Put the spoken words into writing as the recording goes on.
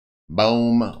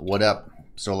Boom. What up?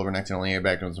 Solar next and only here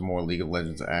back doing some more League of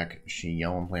Legends Action.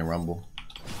 I'm playing Rumble.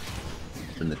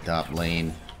 In the top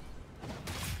lane.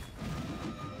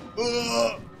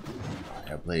 I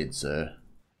played, sir.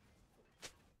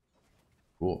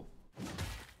 Cool.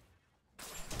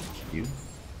 You?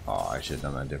 Oh, I should have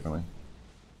done that differently.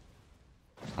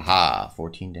 Aha!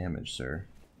 14 damage, sir.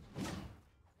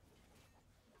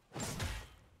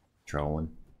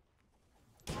 Trolling.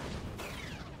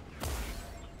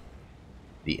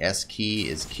 The S key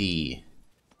is key.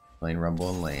 Playing Rumble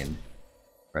and lane.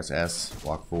 Press S,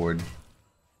 walk forward.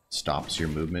 Stops your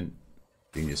movement.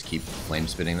 You can just keep flame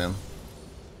spitting them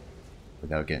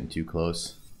without getting too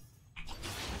close.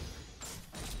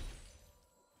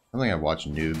 Something I watch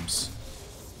noobs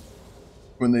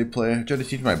when they play. I tried to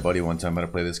teach my buddy one time how to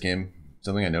play this game.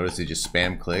 Something I noticed, he just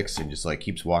spam clicks and just like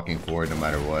keeps walking forward no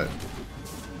matter what.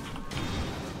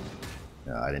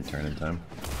 No, I didn't turn in time.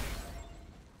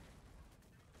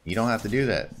 You don't have to do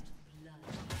that.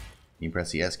 You can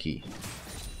press the S key.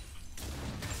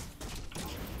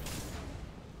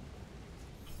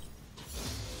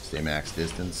 Stay max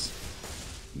distance.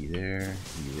 Be there,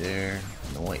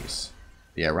 noise.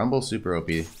 Yeah, Rumble's super OP.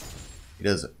 He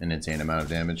does an insane amount of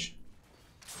damage.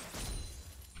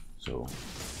 So,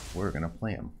 we're gonna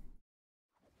play him.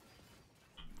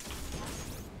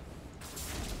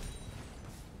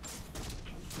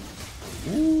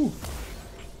 Ooh!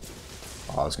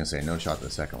 Oh, I was gonna say, no shot the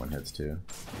second one hits too.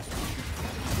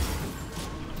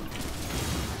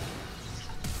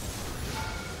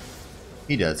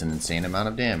 He does an insane amount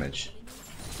of damage.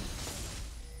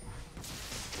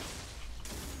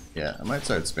 Yeah, I might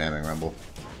start spamming Rumble.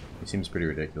 He seems pretty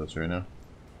ridiculous right now.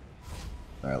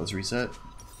 Alright, let's reset.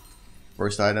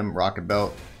 First item, Rocket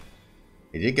Belt.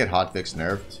 They did get hotfix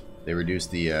nerfed. They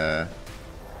reduced the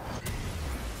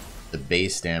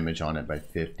base damage on it by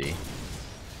 50.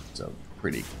 So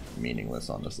pretty meaningless,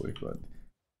 honestly, but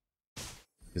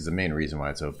because the main reason why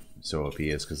it's so OP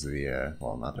is because of the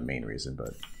well, not the main reason,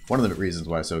 but one of the reasons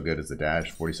why it's so good is the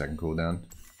dash, 40-second cooldown.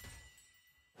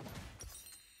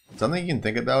 Something you can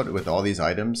think about with all these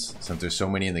items, since there's so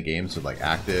many in the game, so like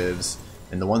actives,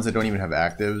 and the ones that don't even have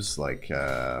actives, like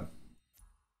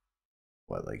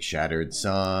like Shattered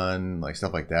Sun, like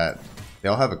stuff like that, they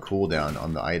all have a cooldown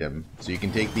on the item. So you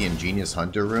can take the Ingenious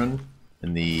Hunter rune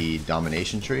in the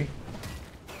Domination tree,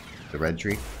 the red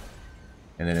tree,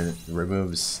 and then it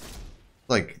removes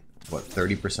like what,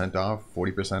 30% off,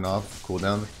 40% off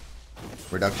cooldown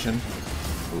reduction.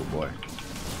 Oh boy.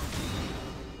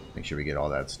 Make sure we get all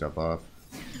that stuff off.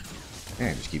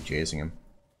 Yeah, just keep chasing him.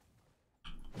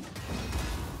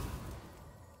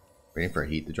 Waiting for a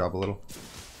heat to drop a little.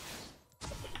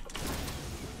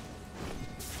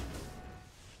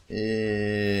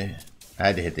 I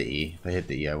had to hit the E. If I hit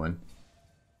the E, I win.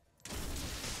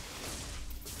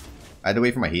 I had to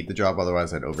wait for my heat to drop,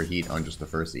 otherwise I'd overheat on just the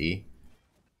first E.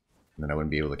 And then I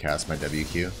wouldn't be able to cast my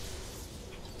WQ.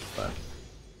 But,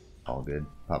 all good.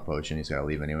 Pop potion, he's gotta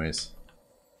leave anyways.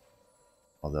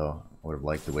 Although, I would have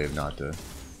liked the wave not to.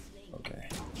 Okay.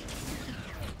 I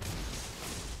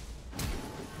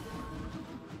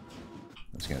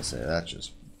was gonna say, that's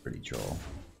just pretty troll.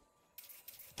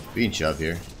 Being shoved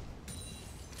here.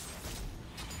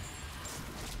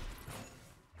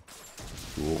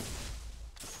 Cool.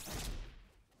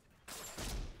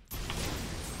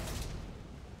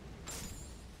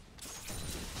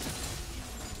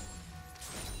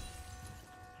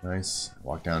 Nice.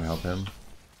 Walk down, help him.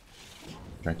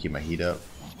 Trying to keep my heat up.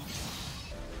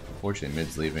 Unfortunately,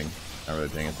 mid's leaving. Not really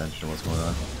paying attention to what's going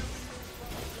on.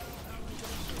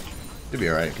 Should be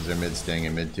alright, because their mid's staying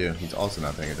in mid too. He's also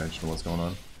not paying attention to what's going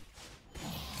on.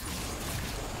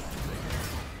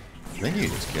 I think you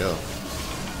just kill.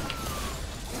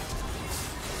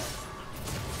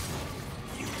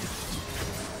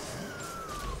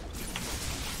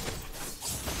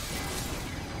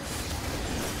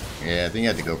 Yeah, I think you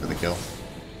had to go for the kill.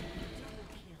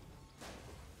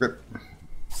 Rip.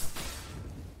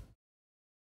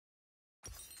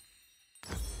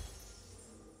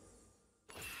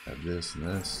 Have this and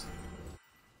this.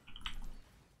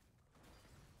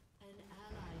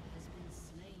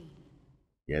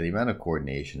 Yeah, the amount of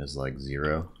coordination is like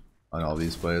 0 on all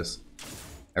these plays.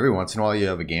 Every once in a while you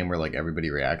have a game where like everybody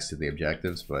reacts to the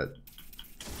objectives, but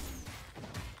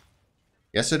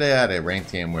yesterday I had a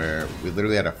ranked game where we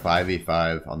literally had a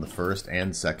 5v5 on the first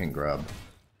and second grub.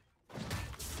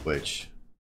 Which,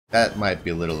 that might be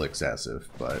a little excessive,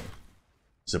 but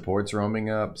supports roaming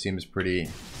up seems pretty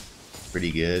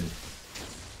good.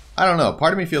 I don't know,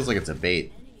 part of me feels like it's a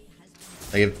bait.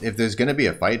 Like if there's gonna be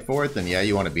a fight for it, then yeah,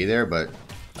 you want to be there, but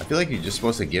I feel like you're just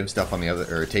supposed to give stuff on the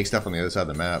other, or take stuff on the other side of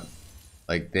the map.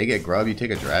 Like, they get grub, you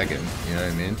take a dragon. You know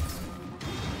what I mean?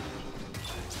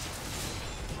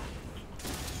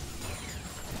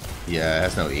 Yeah, it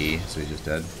has no E, so he's just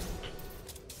dead.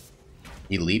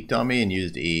 He leaped on me and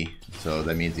used E, so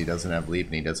that means he doesn't have leap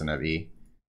and he doesn't have E.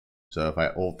 So if I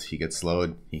ult, he gets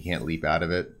slowed, he can't leap out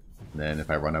of it. And then if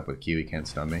I run up with Q, he can't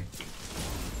stun me.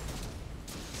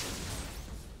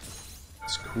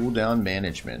 It's cooldown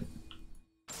management.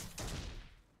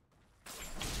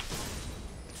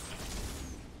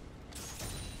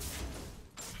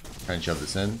 Try and shove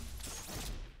this in.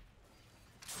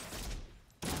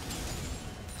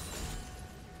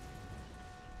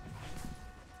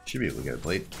 Should be able to get a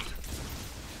plate.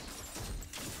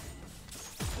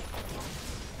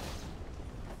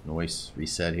 Noise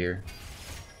reset here.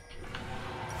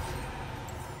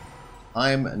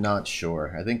 I'm not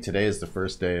sure. I think today is the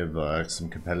first day of some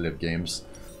competitive games,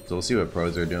 so we'll see what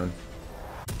pros are doing.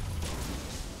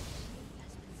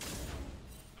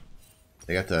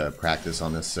 They got to practice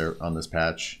on this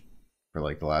patch for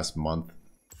like the last month,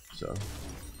 so I'm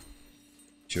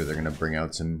sure they're gonna bring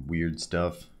out some weird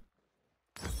stuff.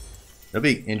 It'll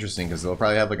be interesting because they'll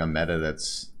probably have like a meta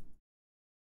that's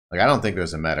like, I don't think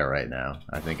there's a meta right now.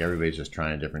 I think everybody's just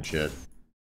trying different shit.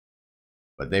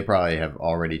 But they probably have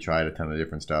already tried a ton of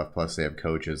different stuff. Plus they have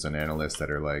coaches and analysts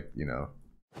that are like, you know,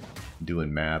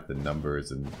 doing math and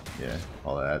numbers and yeah,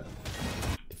 all that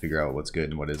to figure out what's good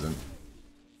and what isn't.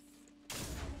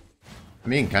 I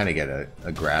mean, you can kind of get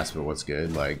a grasp of what's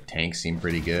good. Like, tanks seem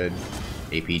pretty good.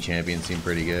 AP champions seem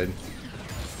pretty good.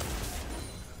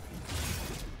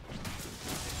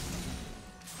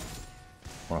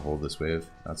 I want to hold this wave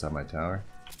outside my tower.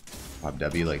 Pop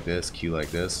W like this, Q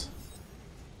like this.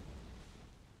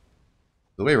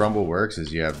 The way Rumble works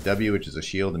is you have W, which is a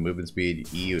shield and movement speed.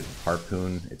 E,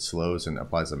 harpoon, it slows and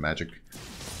applies a magic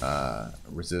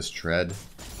resist tread.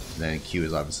 And then Q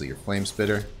is obviously your flame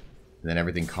spitter. And then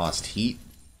everything costs heat.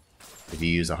 If you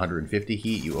use 150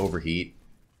 heat, you overheat.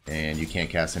 And you can't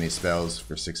cast any spells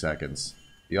for 6 seconds.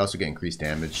 You also get increased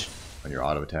damage on your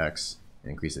auto attacks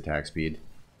and increased attack speed.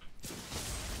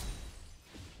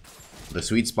 The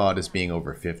sweet spot is being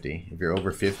over 50. If you're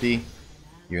over 50,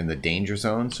 you're in the danger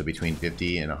zone. So between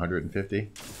 50 and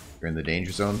 150, you're in the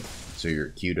danger zone. So your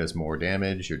Q does more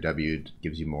damage, your W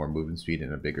gives you more movement speed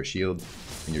and a bigger shield,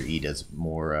 and your E does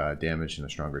more damage and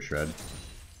a stronger shred.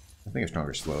 I think a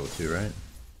stronger slow too, right?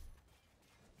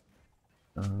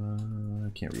 I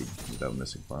can't read without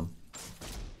missing farm.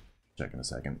 Check in a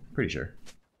second. Pretty sure.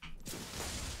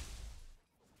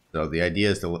 So the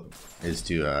idea is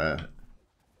to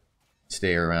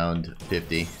stay around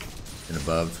 50 and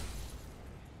above.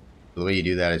 The way you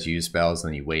do that is you use spells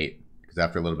and then you wait, because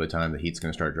after a little bit of time the heat's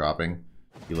going to start dropping.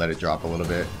 You let it drop a little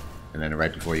bit, and then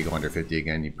right before you go under 50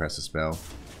 again, you press a spell.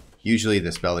 Usually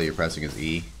the spell that you're pressing is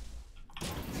E.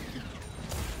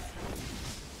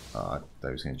 I thought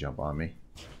he was going to jump on me.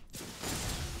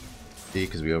 See,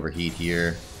 because we overheat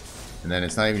here. And then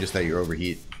it's not even just that you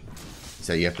overheat, it's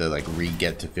that you have to like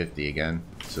re-get to 50 again.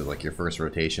 So like your first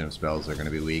rotation of spells are going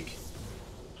to be weak.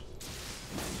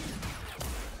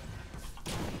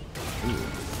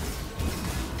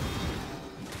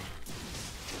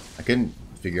 I couldn't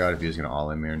figure out if he was going to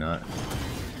all in me or not. If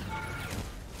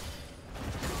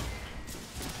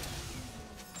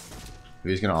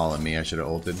he was going to all in me, I should have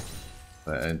ulted.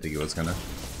 But I didn't think he was going to.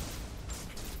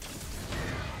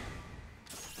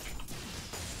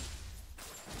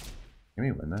 Can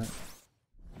we win that?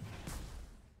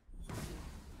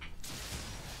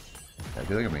 I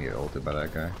feel like I'm going to get ulted by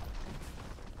that guy.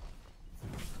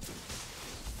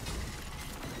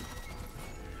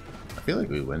 I feel like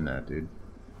we win that, dude.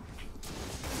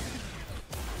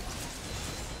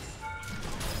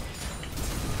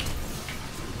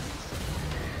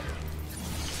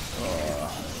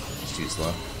 Too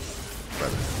slow.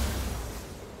 Brother.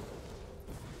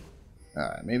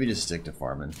 Alright, maybe just stick to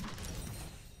farming.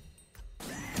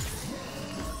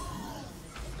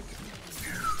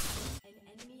 An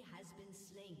enemy has been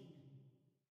slain.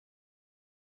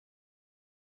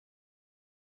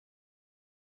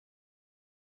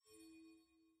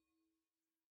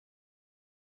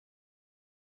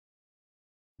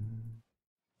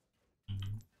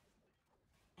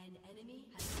 An enemy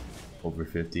has been slain. Over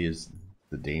 50 is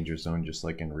the danger zone, just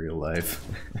like in real life.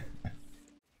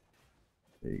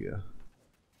 There you go. I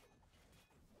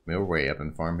mean, we're way up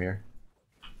in farm here.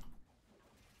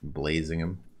 Blazing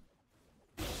him.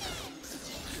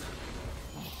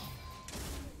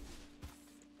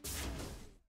 Is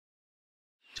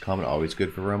Comet always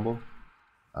good for Rumble?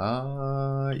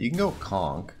 You can go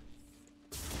Conk.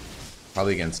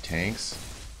 Probably against tanks.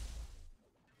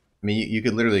 I mean, you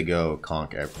could literally go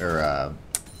Conk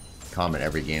common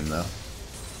every game though.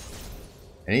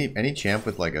 Any champ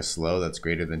with like a slow that's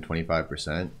greater than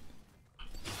 25%,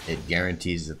 it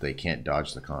guarantees that they can't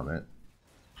dodge the comet.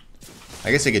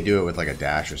 I guess they could do it with like a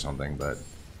dash or something, but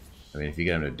I mean if you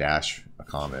get them to dash a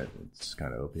comet, it's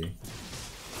kind of OP.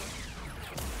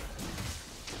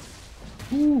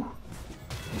 Woo.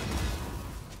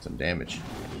 Some damage.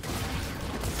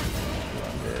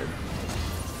 I'm dead.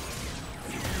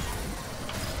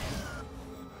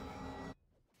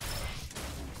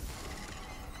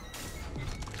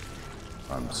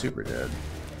 I'm super dead.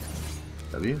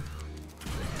 W?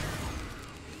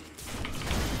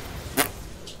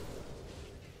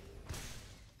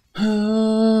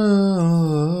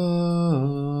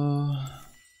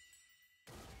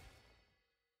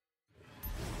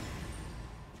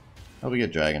 How we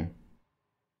get dragon?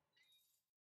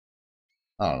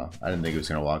 I don't know. I didn't think it was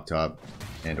gonna walk top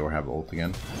and or have ult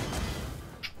again.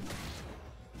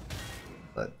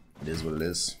 But it is what it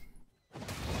is.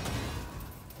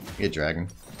 Get dragon.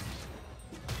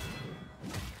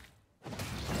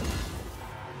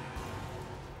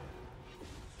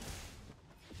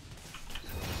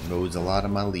 Knows a lot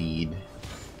of my lead.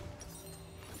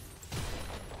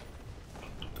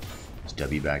 Just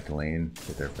W back to lane,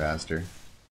 get there faster.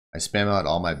 I spam out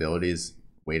all my abilities,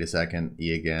 wait a second,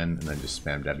 E again, and then just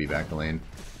spam W back to lane.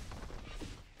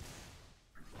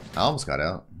 I almost got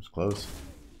out. It was close.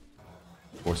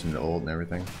 Forced him to ult and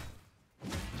everything.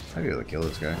 I'd be able to kill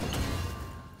this guy.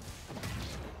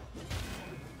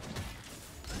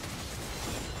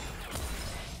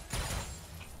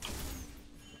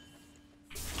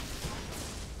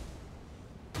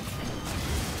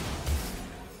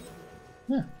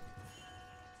 Yeah.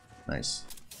 Nice.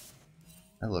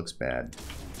 That looks bad.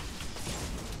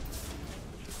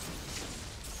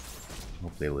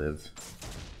 Hope they live.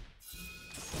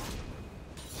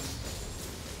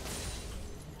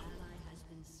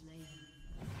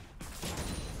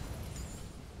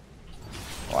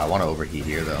 Oh, I want to overheat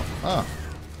here though. Oh,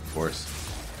 of course.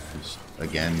 Just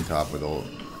again top with ult.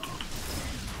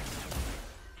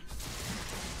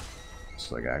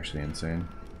 It's like actually insane.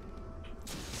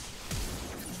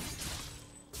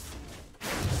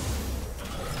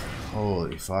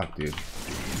 Holy fuck, dude.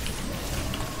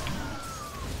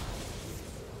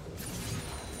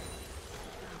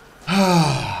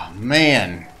 Ah,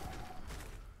 man.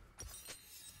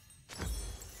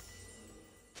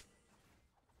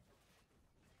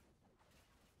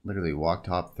 Literally walked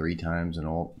top 3 times and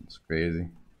ult. It's crazy.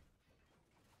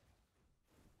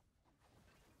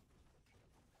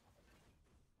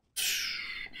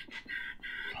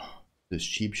 Does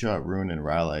Cheap Shot, Rune, and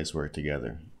Rylai's work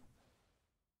together?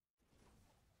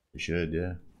 You should,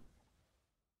 yeah.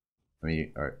 I mean,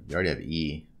 you already have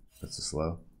E. That's the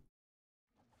slow.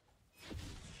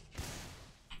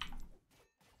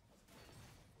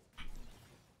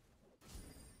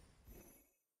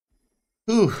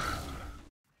 Ooh.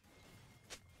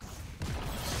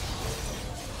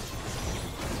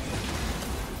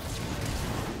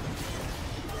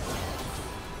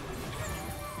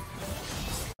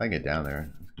 If I get down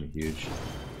there, it's gonna be huge.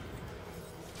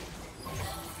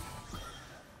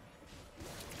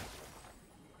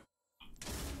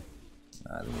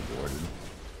 I think we're boarded.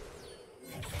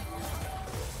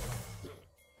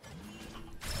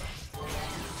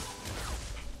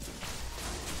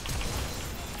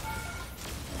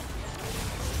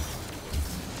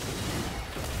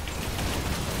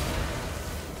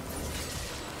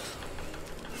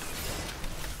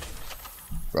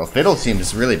 Bro, Fiddle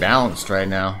seems really balanced right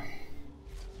now.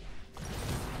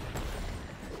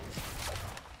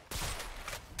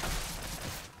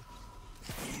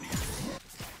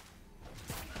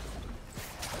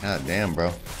 God damn,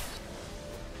 bro.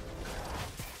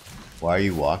 Why are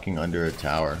you walking under a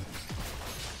tower?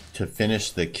 To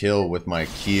finish the kill with my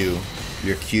Q.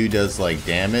 Your Q does like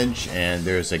damage and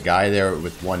there's a guy there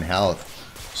with 1 health.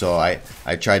 So I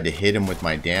tried to hit him with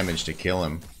my damage to kill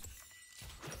him.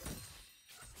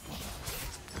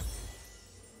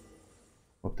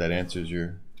 Hope that answers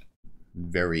your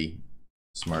very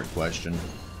smart question.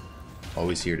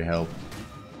 Always here to help.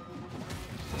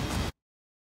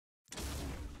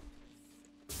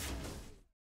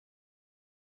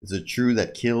 Is it true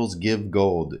that kills give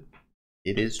gold?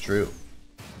 It is true.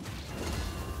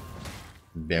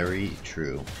 Very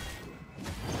true.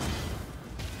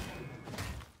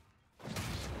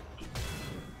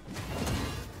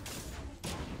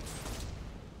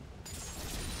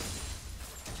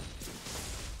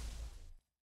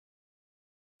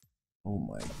 Oh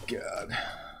my god.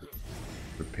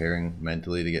 Preparing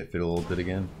mentally to get Fiddle ulted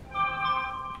again.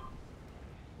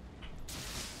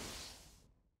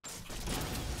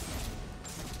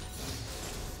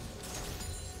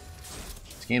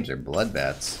 Games are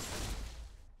bloodbaths.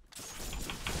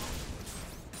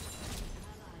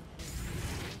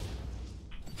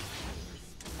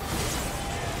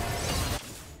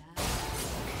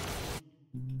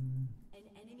 An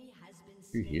enemy has been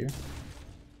You're here?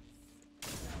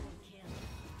 kill.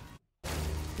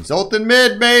 He's ulting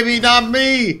mid, baby, not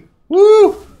me!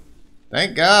 Woo!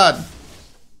 Thank God.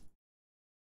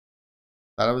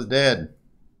 Thought I was dead.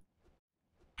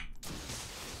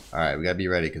 Alright, we gotta be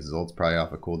ready because his ult's probably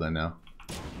off a cooldown now.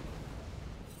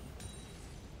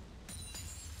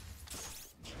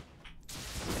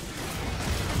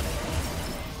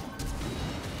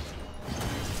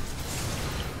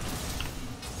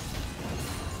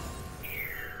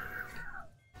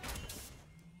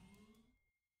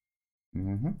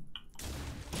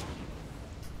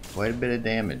 Quite a bit of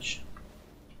damage.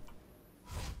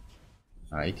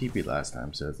 He TP'd last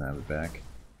time, so doesn't have it back.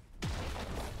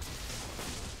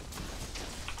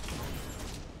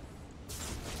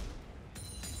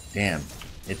 Damn,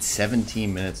 it's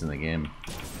 17 minutes in the game.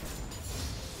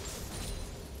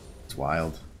 It's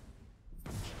wild.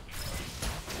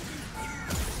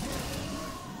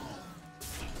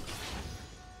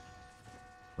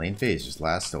 Lane phase just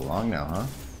lasts so long now, huh?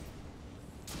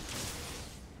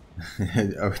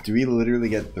 Oh, do we literally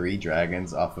get 3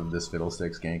 dragons off of this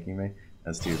fiddlesticks ganking me?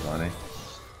 That's too funny.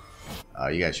 Oh,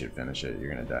 you guys should finish it.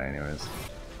 You're gonna die anyways.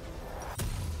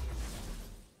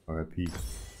 RIP.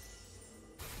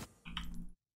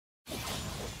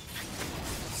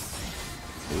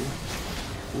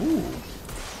 Ooh.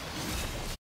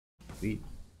 Sweet.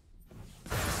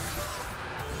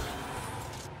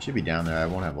 Should be down there. I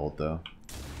won't have ult though.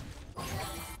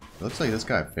 It looks like this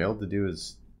guy failed to do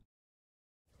his...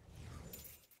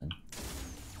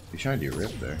 He's trying to do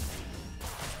rip there.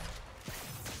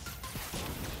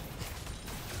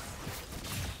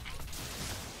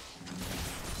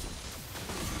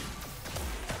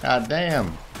 God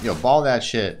damn. Yo, ball that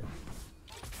shit.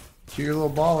 Shoot your little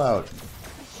ball out.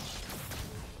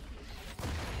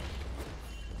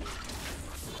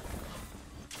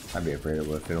 I'd be afraid of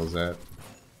what Fiddle's at.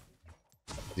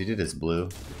 He did his blue.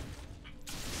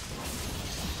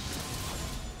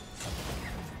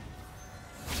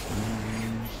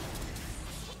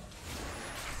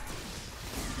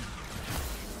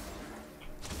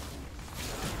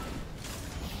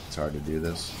 It's hard to do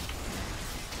this.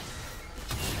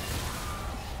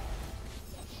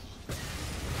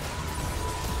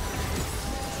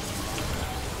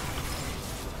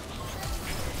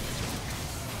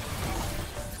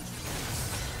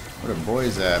 Where the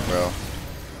boys at, bro?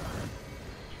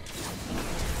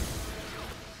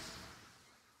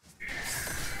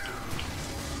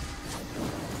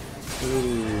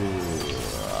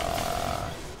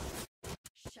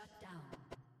 Shut down.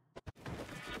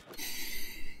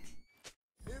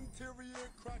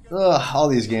 Ugh, all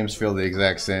these games feel the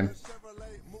exact same.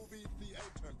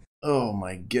 Oh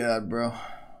my god, bro.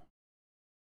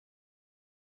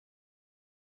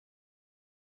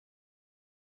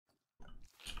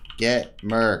 Get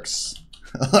mercs.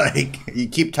 Like, you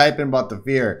keep typing about the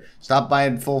fear. Stop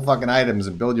buying full fucking items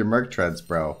and build your merc treads,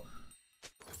 bro.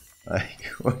 Like,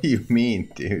 what do you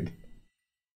mean, dude?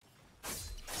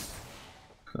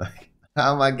 Like,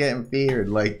 how am I getting feared?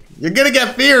 Like, you're gonna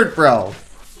get feared, bro!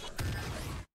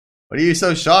 What are you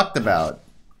so shocked about?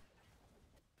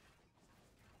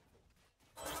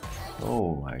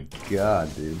 Oh my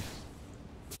god, dude.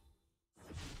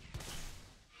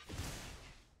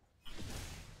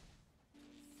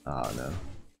 Oh no.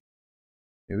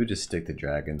 Maybe we just stick to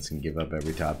dragons and give up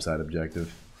every topside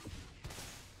objective.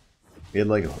 We had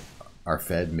like our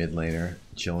fed mid laner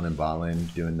chilling in bot lane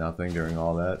doing nothing during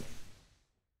all that.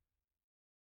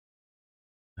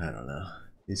 I don't know.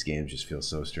 These games just feel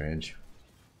so strange.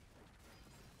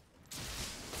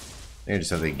 I just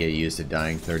have to get used to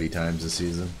dying 30 times this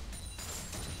season.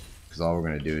 Because all we're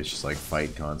going to do is just like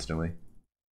fight constantly.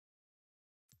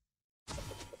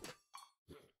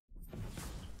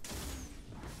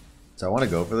 So I want to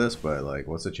go for this, but like,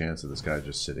 what's the chance of this guy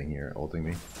just sitting here ulting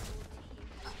me?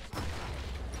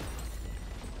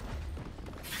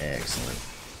 Excellent.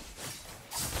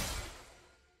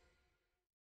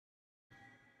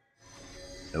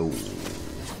 No.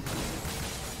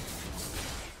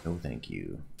 No, thank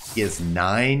you. He has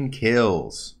 9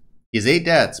 kills. He has 8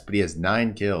 deaths, but he has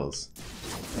 9 kills.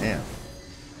 Damn.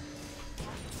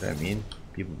 What does that mean?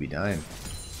 People be dying.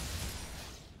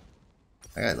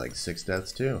 I got like 6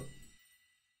 deaths too.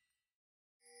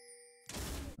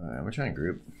 Alright, I'm gonna try and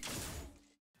group.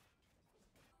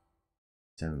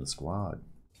 10 in the squad.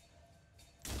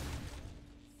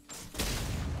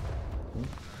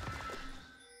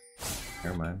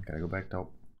 Never mind, gotta go back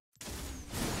top.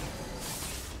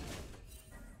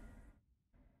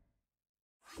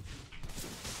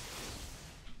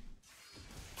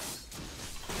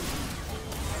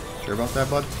 Sure about that,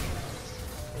 bud?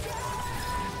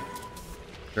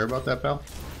 Sure about that, pal?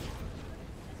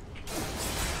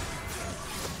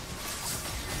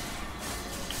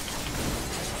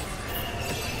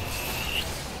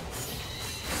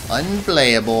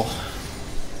 Unplayable.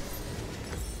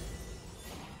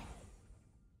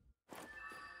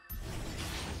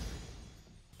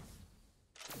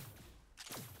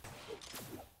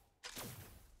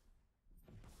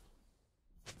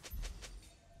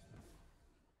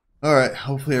 Alright,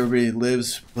 hopefully everybody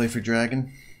lives, play for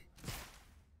Dragon.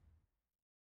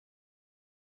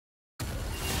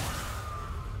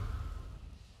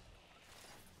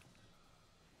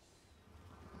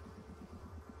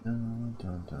 Dun,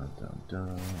 dun, dun, dun,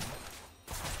 dun.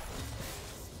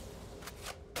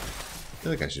 I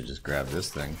feel like I should just grab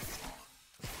this thing.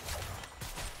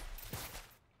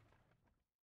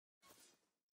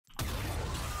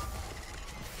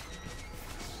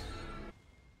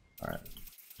 Alright.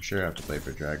 I'm sure I have to play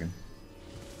for Dragon.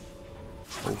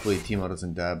 Hopefully Teemo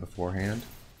doesn't die beforehand.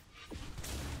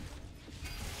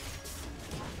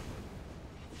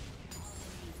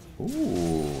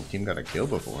 Ooh, team got a kill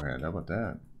beforehand. How about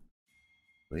that?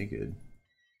 Pretty good.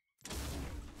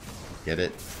 Get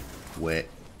it? Wet.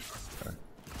 Okay.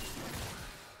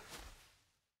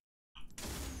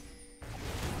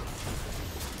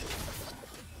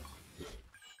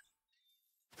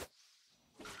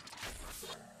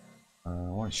 I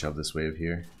want to shove this wave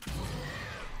here.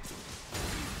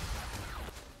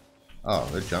 Oh,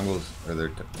 their jungles, or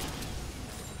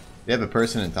they have a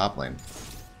person in top lane.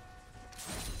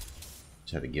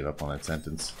 Just had to give up on that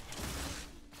sentence.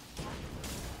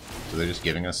 So they're just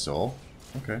giving us soul?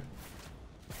 Okay.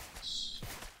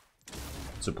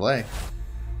 It's a play.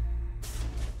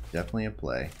 Definitely a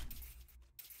play.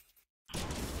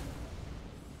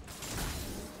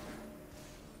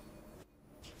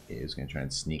 Yeah, he's gonna try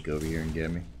and sneak over here and get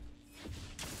me.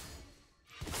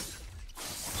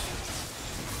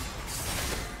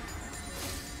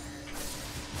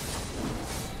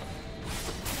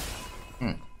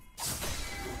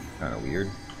 Kinda weird.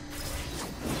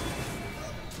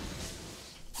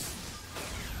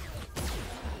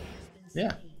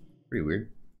 Yeah, pretty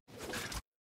weird.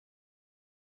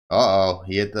 Uh-oh,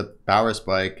 he hit the power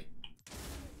spike.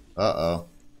 Uh-oh.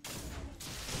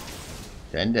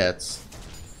 10 deaths.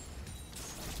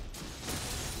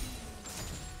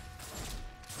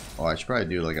 Oh, I should probably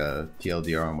do like a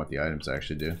TLDR on what the items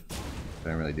actually do. I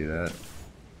didn't really do that.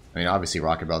 I mean, obviously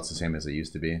Rocket Belt's the same as it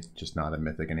used to be, just not a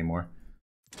mythic anymore.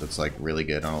 So it's like really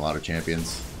good on a lot of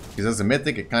champions. Because as a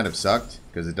mythic, it kind of sucked,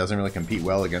 because it doesn't really compete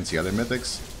well against the other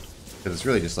mythics. Because it's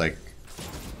really just like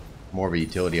more of a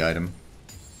utility item.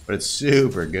 But it's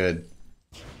super good.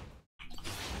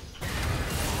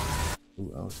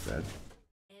 Ooh, that was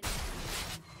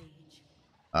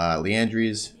bad.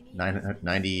 Leandry's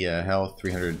 90 health,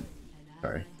 300.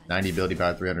 Sorry, 90 ability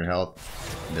power, 300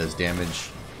 health. It does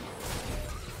damage.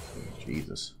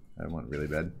 Jesus, that went really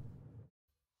bad.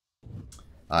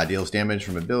 Deals damage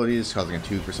from abilities, causing a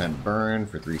 2% burn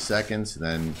for 3 seconds.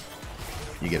 Then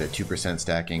you get a 2%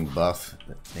 stacking buff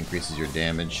that increases your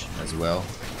damage as well,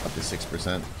 up to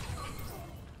 6%.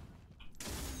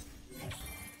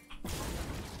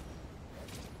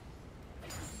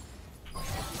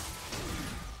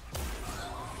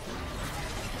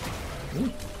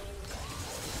 Ooh.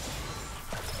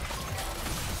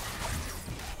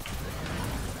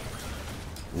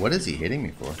 What is he hitting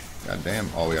me for? God damn.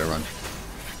 Oh, we gotta run.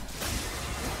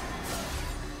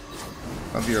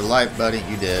 Of your life, buddy.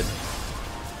 You did.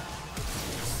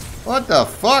 What the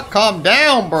fuck? Calm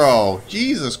down, bro.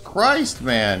 Jesus Christ,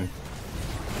 man.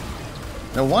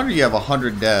 No wonder you have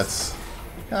 100 deaths.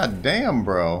 God damn,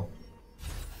 bro.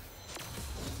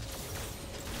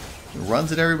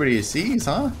 Runs at everybody he sees,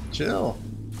 huh? Chill.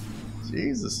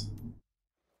 Jesus.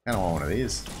 Kinda want one of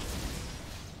these.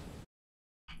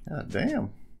 God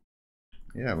damn.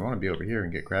 Yeah, we want to be over here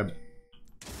and get crab.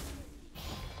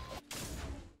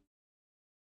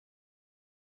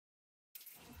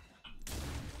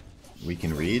 We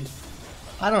can read?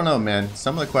 I don't know, man.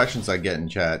 Some of the questions I get in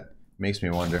chat makes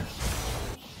me wonder.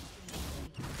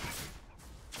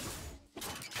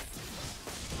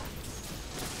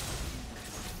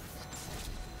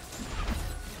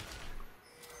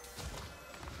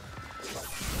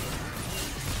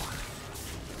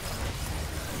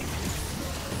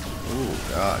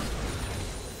 God.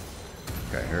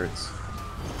 Okay, hurts.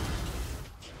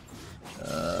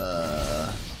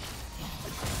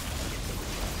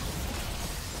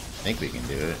 I think we can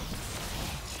do it.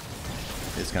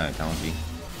 It's kind of taunty.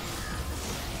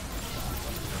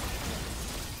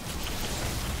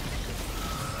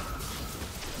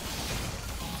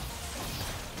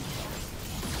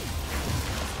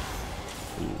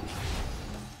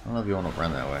 don't know if you want to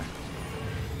run that way.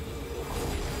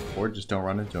 Or just don't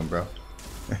run into him, bro.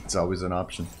 It's always an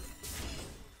option.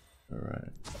 Alright.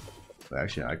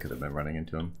 Actually, I could have been running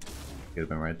into him. Could have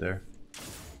been right there.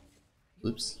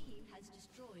 Oops. Team has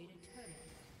destroyed a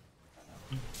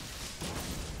turret.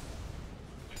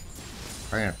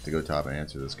 Probably have to go top and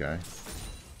answer this guy.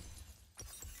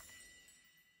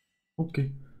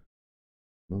 Okay.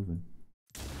 Moving.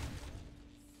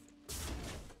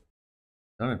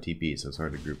 I don't have TP, so it's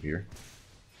hard to group here.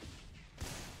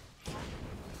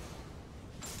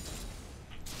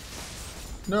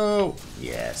 No!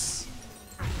 Yes.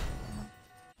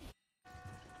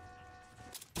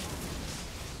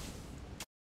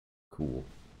 Cool.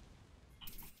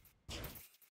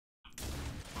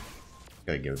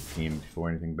 Gotta give a team before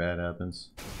anything bad happens.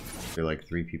 There are like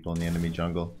 3 people in the enemy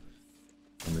jungle,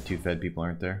 and the 2 fed people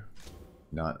aren't there.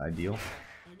 Not ideal.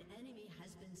 An enemy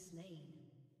has been slain.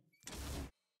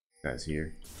 Guys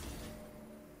here.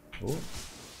 Oh.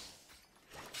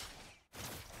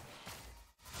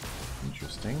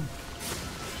 Interesting.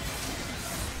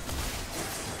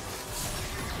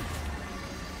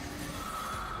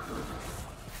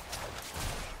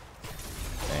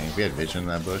 Dang, if we had vision in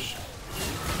that bush.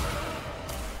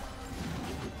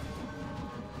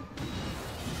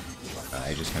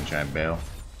 I just gonna try and bail.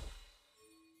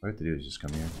 What I have to do is just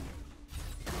come here.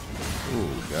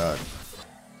 Oh god.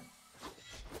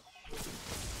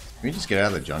 Can we just get out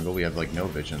of the jungle? We have like no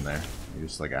vision there. You're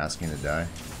just like asking to die.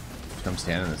 Just come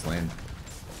stand in this lane.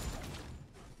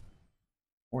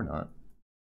 Or not.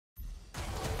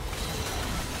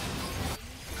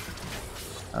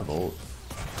 I have ult.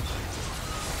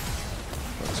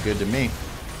 Looks good to me.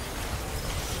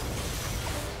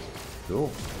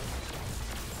 Cool.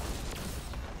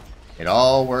 It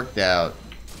all worked out.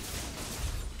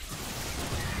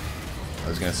 I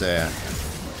was gonna say,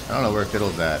 I don't know where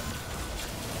Fiddle's at.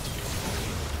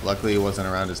 Luckily, he wasn't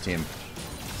around his team.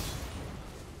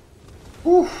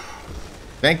 Whew.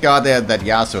 Thank God they had that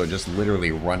Yasuo just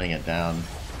literally running it down.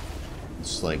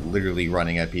 Just like literally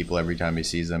running at people every time he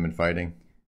sees them and fighting.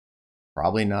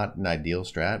 Probably not an ideal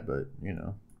strat, but you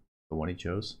know, the one he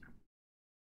chose.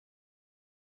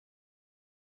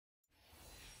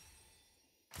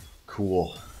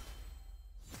 Cool.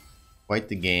 Quite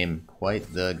the game.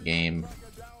 Quite the game.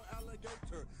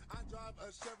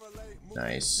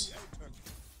 Nice.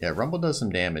 Yeah, Rumble does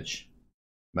some damage.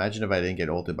 Imagine if I didn't get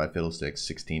ulted by Fiddlesticks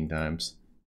 16 times.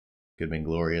 Could have been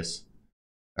glorious.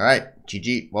 Alright,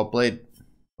 GG. Well played.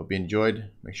 Hope you enjoyed.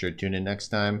 Make sure to tune in next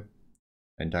time.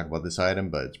 I didn't talk about this item,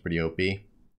 but it's pretty OP.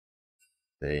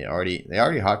 They already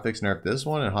hotfix nerfed this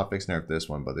one and hotfix nerfed this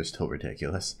one, but they're still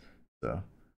ridiculous. So,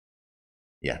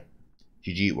 yeah.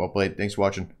 GG. Well played. Thanks for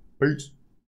watching. Peace.